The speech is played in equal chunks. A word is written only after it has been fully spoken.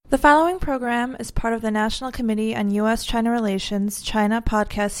The following program is part of the National Committee on U.S.-China Relations China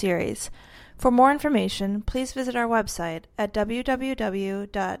podcast series. For more information, please visit our website at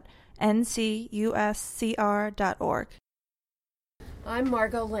www.ncuscr.org. I'm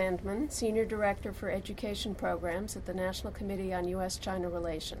Margot Landman, Senior Director for Education Programs at the National Committee on U.S.-China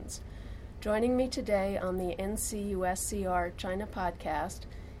Relations. Joining me today on the NCUSCR China podcast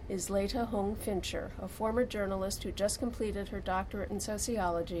is Leta Hong Fincher, a former journalist who just completed her doctorate in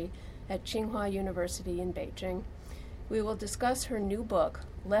sociology at Tsinghua University in Beijing. We will discuss her new book,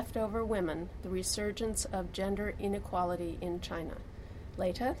 Leftover Women, The Resurgence of Gender Inequality in China.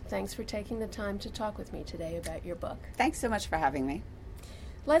 Leta, thanks for taking the time to talk with me today about your book. Thanks so much for having me.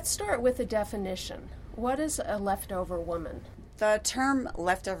 Let's start with a definition. What is a leftover woman? The term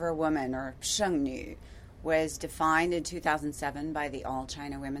leftover woman, or 剩女, was defined in 2007 by the All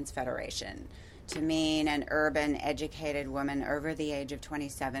China Women's Federation to mean an urban, educated woman over the age of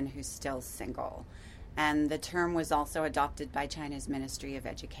 27 who's still single. And the term was also adopted by China's Ministry of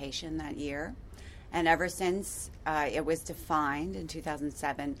Education that year. And ever since it was defined in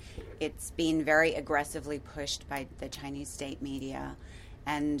 2007, it's been very aggressively pushed by the Chinese state media.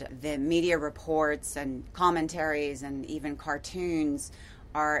 And the media reports and commentaries and even cartoons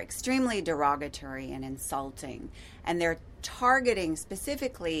are extremely derogatory and insulting. And they're targeting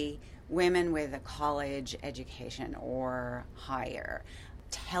specifically women with a college education or higher,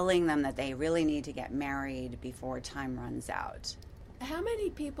 telling them that they really need to get married before time runs out. How many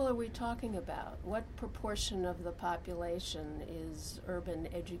people are we talking about? What proportion of the population is urban,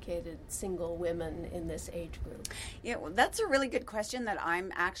 educated, single women in this age group? Yeah, well, that's a really good question that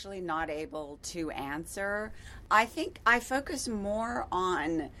I'm actually not able to answer. I think I focus more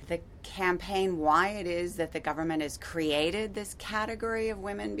on the campaign, why it is that the government has created this category of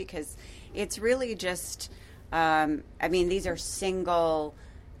women, because it's really just, these are single,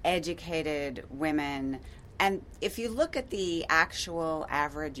 educated women. And if you look at the actual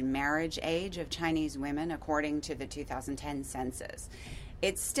average marriage age of Chinese women, according to the 2010 census,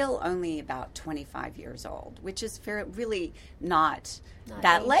 it's still only about 25 years old, which is really not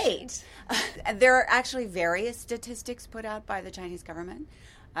that late. There are actually various statistics put out by the Chinese government.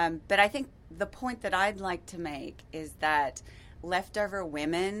 But I think the point that I'd like to make is that leftover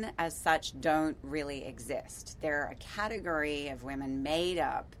women as such don't really exist. They're a category of women made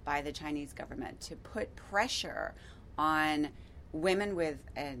up by the Chinese government to put pressure on women with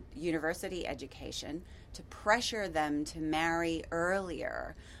a university education, to pressure them to marry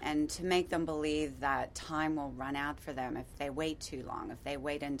earlier and to make them believe that time will run out for them if they wait too long, if they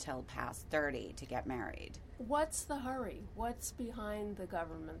wait until past 30 to get married. What's the hurry? What's behind the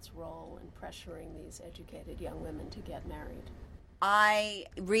government's role in pressuring these educated young women to get married? I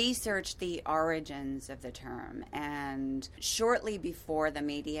researched the origins of the term, and shortly before the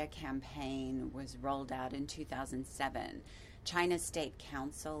media campaign was rolled out in 2007, China's State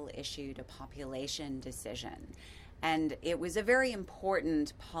Council issued a population decision, and it was a very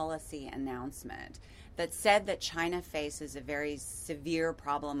important policy announcement that said that China faces a very severe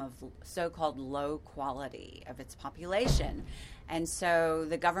problem of so-called low quality of its population. And so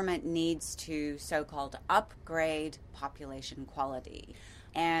the government needs to so-called upgrade population quality.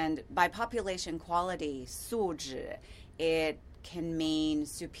 And by population quality, 素质, it can mean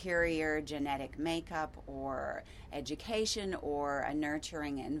superior genetic makeup or education or a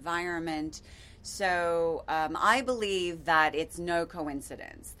nurturing environment. So I believe that it's no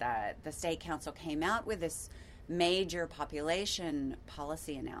coincidence that the State Council came out with this major population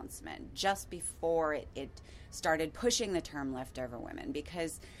policy announcement just before it started pushing the term leftover women,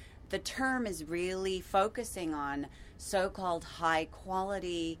 because the term is really focusing on so-called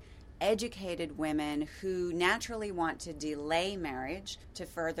high-quality, educated women who naturally want to delay marriage to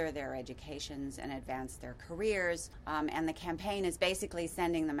further their educations and advance their careers. And the campaign is basically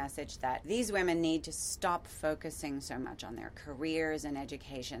sending the message that these women need to stop focusing so much on their careers and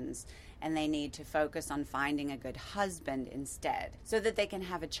educations, and they need to focus on finding a good husband instead, so that they can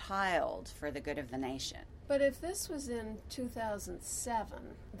have a child for the good of the nation. But if this was in 2007,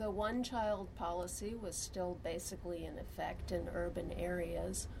 the one-child policy was still basically in effect in urban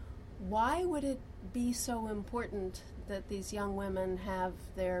areas. Why would it be so important that these young women have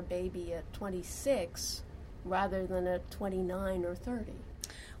their baby at 26 rather than at 29 or 30?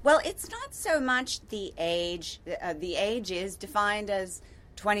 Well, it's not so much the age. The age is defined as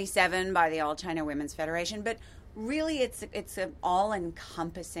 27 by the All China Women's Federation, but really it's an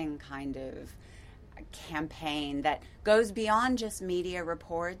all-encompassing kind of campaign that goes beyond just media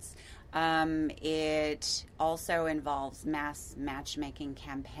reports. It also involves mass matchmaking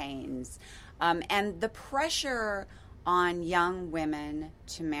campaigns. And the pressure on young women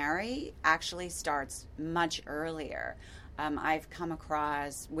to marry actually starts much earlier. I've come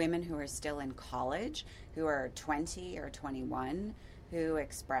across women who are still in college, who are 20 or 21, who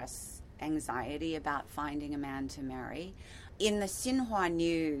express anxiety about finding a man to marry. In the Tsinghua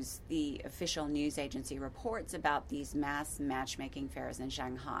News, the official news agency, reports about these mass matchmaking fairs in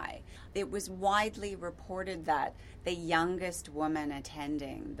Shanghai. It was widely reported that the youngest woman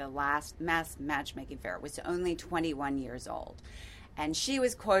attending the last mass matchmaking fair was only 21 years old. And she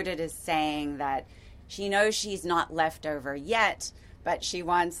was quoted as saying that she knows she's not left over yet, but she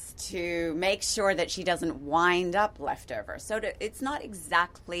wants to make sure that she doesn't wind up left over. So it's not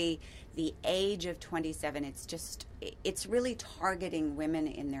exactly the age of 27. It's really targeting women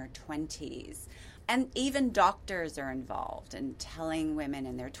in their 20s. And even doctors are involved in telling women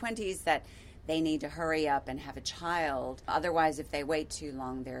in their 20s that they need to hurry up and have a child. Otherwise, if they wait too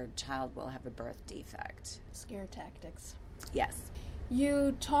long, their child will have a birth defect. Scare tactics. Yes.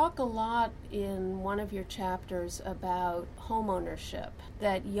 You talk a lot in one of your chapters about home ownership,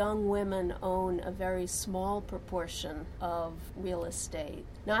 that young women own a very small proportion of real estate,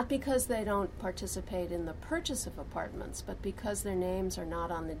 not because they don't participate in the purchase of apartments, but because their names are not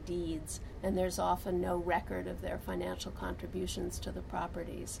on the deeds, and there's often no record of their financial contributions to the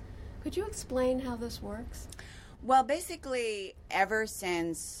properties. Could you explain how this works? Well, basically, ever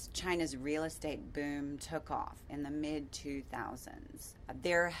since China's real estate boom took off in the mid-2000s,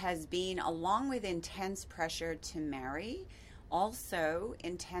 there has been, along with intense pressure to marry, also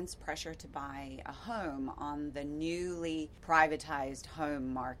intense pressure to buy a home on the newly privatized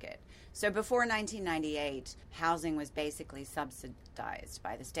home market. So before 1998, housing was basically subsidized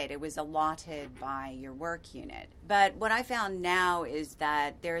by the state. It was allotted by your work unit. But what I found now is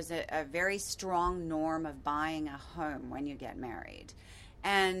that there's a very strong norm of buying a home when you get married.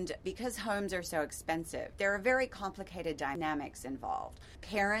 And because homes are so expensive, there are very complicated dynamics involved.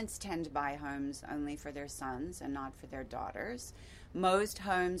 Parents tend to buy homes only for their sons and not for their daughters. Most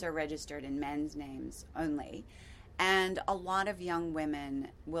homes are registered in men's names only. And a lot of young women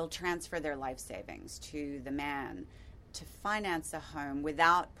will transfer their life savings to the man to finance a home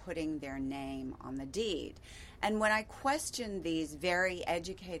without putting their name on the deed. And when I questioned these very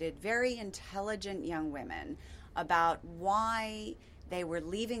educated, very intelligent young women about why they were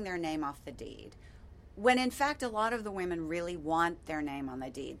leaving their name off the deed, when in fact a lot of the women really want their name on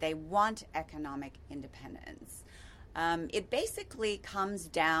the deed. They want economic independence. It basically comes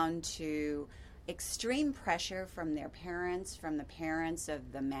down to extreme pressure from their parents, from the parents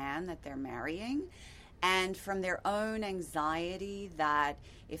of the man that they're marrying, and from their own anxiety that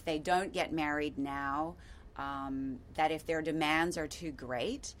if they don't get married now, that if their demands are too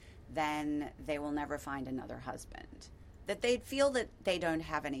great, then they will never find another husband. That they feel that they don't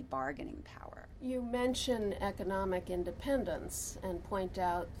have any bargaining power. You mention economic independence and point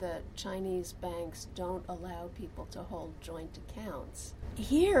out that Chinese banks don't allow people to hold joint accounts.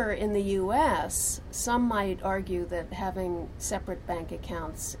 Here in the U.S., some might argue that having separate bank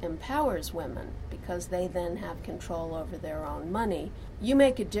accounts empowers women because they then have control over their own money. You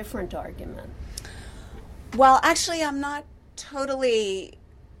make a different argument. Well, actually, I'm not totally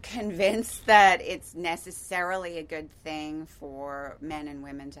convinced that it's necessarily a good thing for men and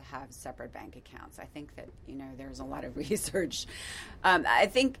women to have separate bank accounts. I think that, there's a lot of research. I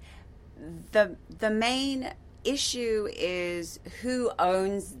think the main issue is who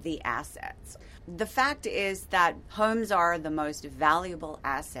owns the assets. The fact is that homes are the most valuable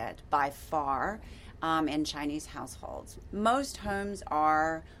asset by far in Chinese households. Most homes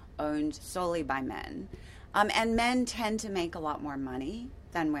are owned solely by men, and men tend to make a lot more money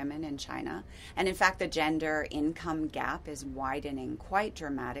than women in China. And in fact, the gender income gap is widening quite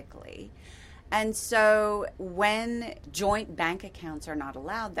dramatically. And so when joint bank accounts are not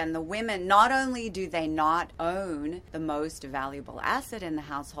allowed, then the women, not only do they not own the most valuable asset in the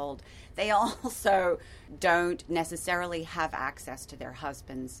household, they also don't necessarily have access to their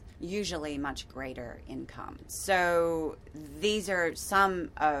husband's usually much greater income. So these are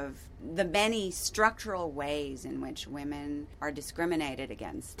some of the many structural ways in which women are discriminated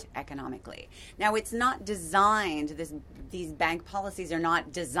against economically. Now, it's not designed, these bank policies are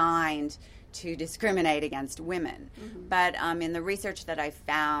not designed to discriminate against women. Mm-hmm. But in the research that I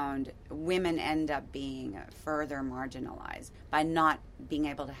found, women end up being further marginalized by not being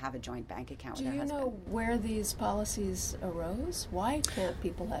able to have a joint bank account with their husband. Do you know where these policies arose? Why can't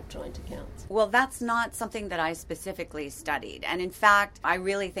people have joint accounts? Well, that's not something that I specifically studied. And in fact, I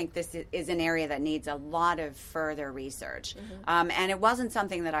really think this is an area that needs a lot of further research. Mm-hmm. And it wasn't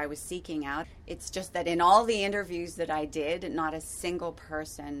something that I was seeking out. It's just that in all the interviews that I did, not a single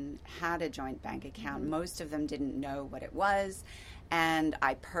person had a joint joint bank account. Most of them didn't know what it was. And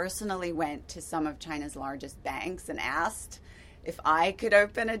I personally went to some of China's largest banks and asked if I could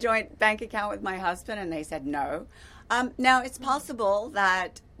open a joint bank account with my husband, and they said no. Now, it's possible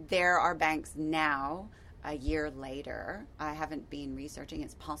that there are banks now, a year later. I haven't been researching.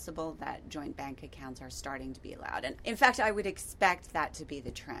 It's possible that joint bank accounts are starting to be allowed. And in fact, I would expect that to be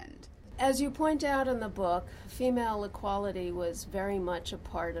the trend. As you point out in the book, female equality was very much a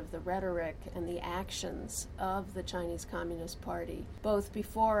part of the rhetoric and the actions of the Chinese Communist Party, both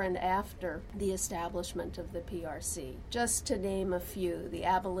before and after the establishment of the PRC. Just to name a few, the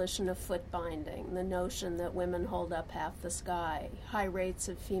abolition of foot binding, the notion that women hold up half the sky, high rates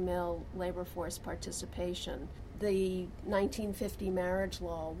of female labor force participation, the 1950 marriage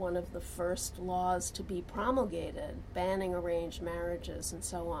law, one of the first laws to be promulgated, banning arranged marriages, and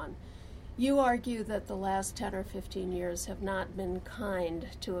so on. You argue that the last 10 or 15 years have not been kind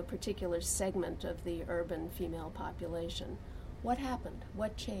to a particular segment of the urban female population. What happened?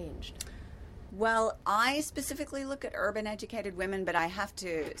 What changed? Well, I specifically look at urban educated women, but I have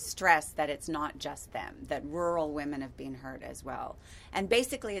to stress that it's not just them, that rural women have been hurt as well. And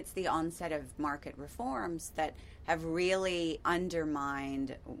basically it's the onset of market reforms that have really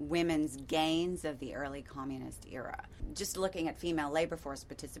undermined women's gains of the early communist era. Just looking at female labor force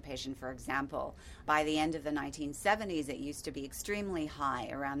participation, for example, by the end of the 1970s, it used to be extremely high,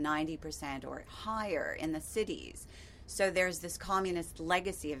 around 90% or higher in the cities. So there's this communist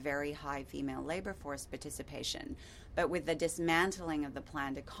legacy of very high female labor force participation. But with the dismantling of the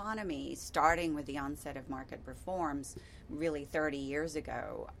planned economy, starting with the onset of market reforms really 30 years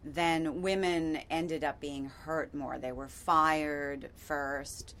ago, then women ended up being hurt more. They were fired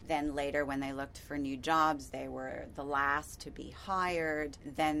first. Then later, when they looked for new jobs, they were the last to be hired.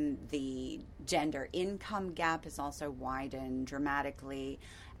 Then the gender income gap has also widened dramatically.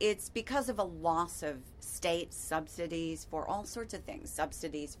 It's because of a loss of state subsidies for all sorts of things,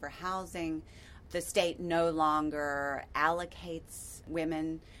 subsidies for housing. The state no longer allocates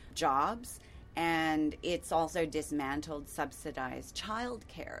women jobs, and it's also dismantled subsidized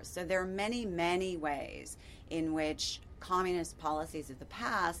childcare. So there are many, many ways in which communist policies of the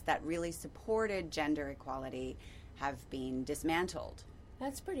past that really supported gender equality have been dismantled.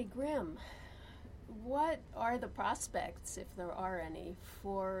 That's pretty grim. What are the prospects, if there are any,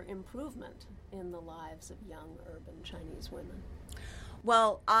 for improvement in the lives of young urban Chinese women?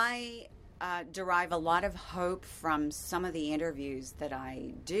 Well, I derive a lot of hope from some of the interviews that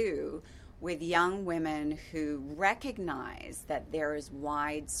I do with young women who recognize that there is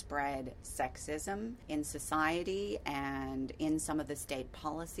widespread sexism in society and in some of the state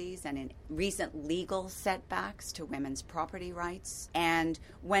policies and in recent legal setbacks to women's property rights. And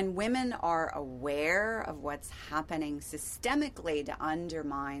when women are aware of what's happening systemically to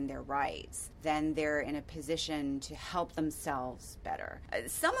undermine their rights, then they're in a position to help themselves better.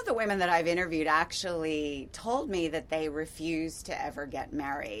 Some of the women that I've interviewed actually told me that they refuse to ever get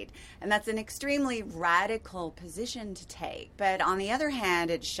married. And that's an extremely radical position to take. But on the other hand,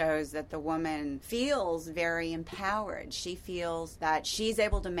 it shows that the woman feels very empowered. She feels that she's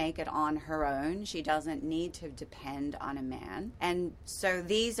able to make it on her own. She doesn't need to depend on a man. And so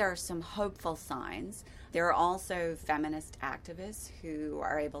these are some hopeful signs. There are also feminist activists who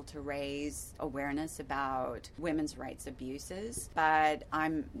are able to raise awareness about women's rights abuses, but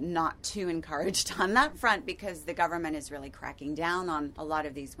I'm not too encouraged on that front because the government is really cracking down on a lot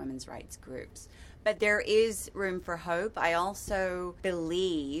of these women's rights groups. But there is room for hope. I also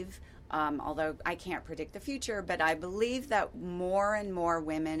believe, although I can't predict the future, but I believe that more and more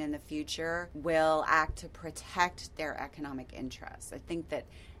women in the future will act to protect their economic interests. I think that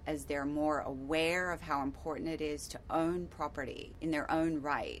as they're more aware of how important it is to own property in their own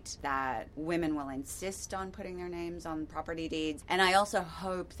right, that women will insist on putting their names on property deeds. And I also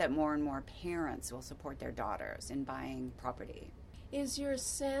hope that more and more parents will support their daughters in buying property. Is your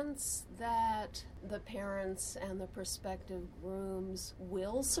sense that the parents and the prospective grooms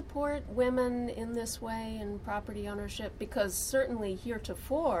will support women in this way in property ownership? Because certainly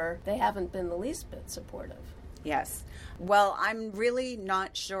heretofore, they haven't been the least bit supportive. Yes. Well, I'm really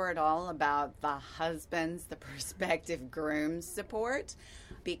not sure at all about the husbands, the prospective groom's support,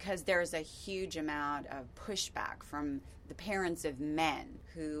 because there's a huge amount of pushback from the parents of men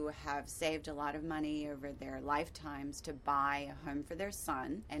who have saved a lot of money over their lifetimes to buy a home for their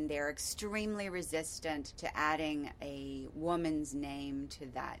son, and they're extremely resistant to adding a woman's name to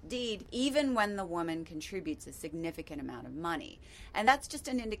that deed, even when the woman contributes a significant amount of money. And that's just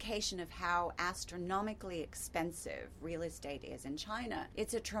an indication of how astronomically expensive real estate is in China.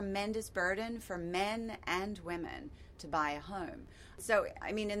 It's a tremendous burden for men and women to buy a home. So,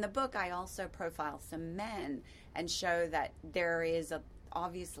 I mean, in the book, I also profile some men and show that there is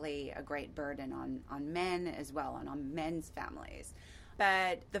obviously a great burden on men as well, and on men's families.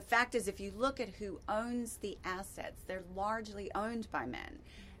 But the fact is, if you look at who owns the assets, they're largely owned by men.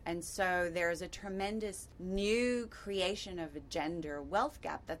 And so there's a tremendous new creation of a gender wealth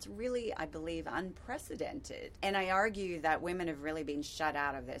gap that's really, I believe, unprecedented. And I argue that women have really been shut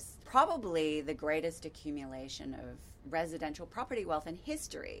out of this, probably the greatest accumulation of residential property wealth in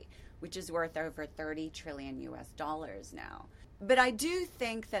history, which is worth over $30 trillion now. But I do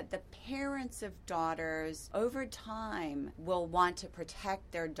think that the parents of daughters over time will want to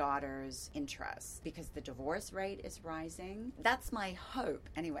protect their daughters' interests because the divorce rate is rising. That's my hope.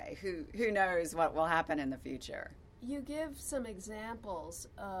 Anyway, who knows what will happen in the future? You give some examples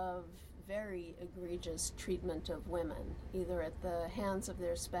of very egregious treatment of women, either at the hands of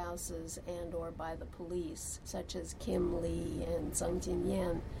their spouses and or by the police, such as Kim Lee and Zheng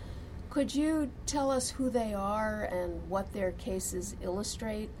Jinyan. Could you tell us who they are and what their cases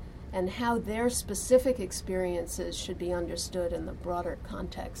illustrate, and how their specific experiences should be understood in the broader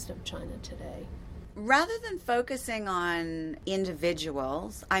context of China today? Rather than focusing on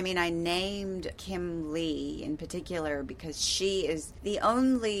individuals, I mean, I named Kim Lee in particular because she is the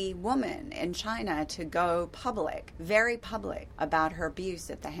only woman in China to go public, very public, about her abuse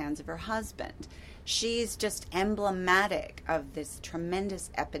at the hands of her husband. She's just emblematic of this tremendous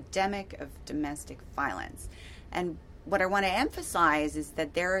epidemic of domestic violence. And what I want to emphasize is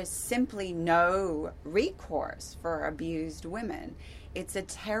that there is simply no recourse for abused women. It's a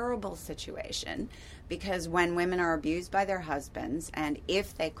terrible situation because when women are abused by their husbands, and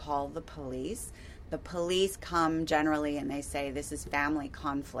if they call the police come generally and they say this is family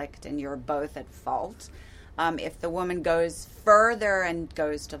conflict and you're both at fault. If the woman goes further and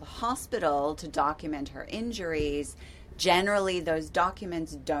goes to the hospital to document her injuries, generally those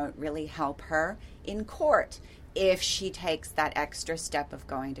documents don't really help her in court if she takes that extra step of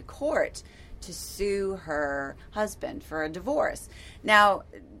going to court to sue her husband for a divorce. Now,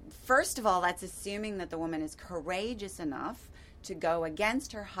 first of all, that's assuming that the woman is courageous enough to go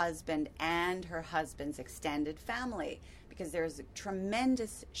against her husband and her husband's extended family, because there's a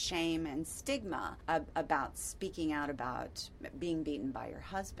tremendous shame and stigma about speaking out about being beaten by your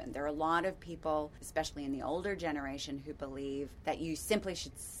husband. There are a lot of people, especially in the older generation, who believe that you simply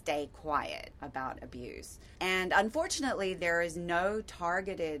should stay quiet about abuse. And unfortunately, there is no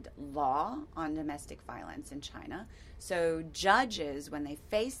targeted law on domestic violence in China. So judges, when they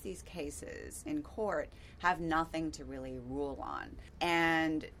face these cases in court, have nothing to really rule on.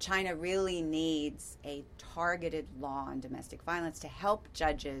 And China really needs a targeted law on domestic violence to help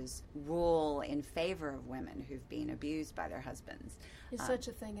judges rule in favor of women who've been abused by their husbands. Is such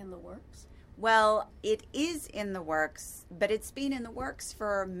a thing in the works? Well, it is in the works, but it's been in the works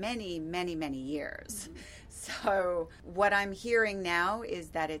for many, many, many years. Mm-hmm. So what I'm hearing now is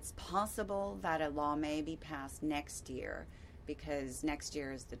that it's possible that a law may be passed next year, because next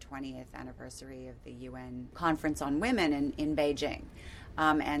year is the 20th anniversary of the UN Conference on Women in Beijing.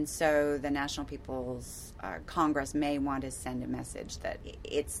 And so the National People's Congress may want to send a message that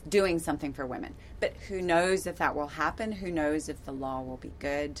it's doing something for women. But who knows if that will happen? Who knows if the law will be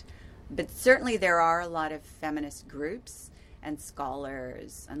good? But certainly there are a lot of feminist groups and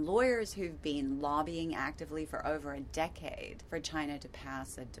scholars and lawyers who've been lobbying actively for over a decade for China to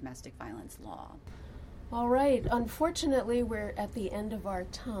pass a domestic violence law. All right. Unfortunately, we're at the end of our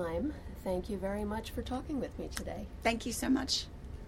time. Thank you very much for talking with me today. Thank you so much.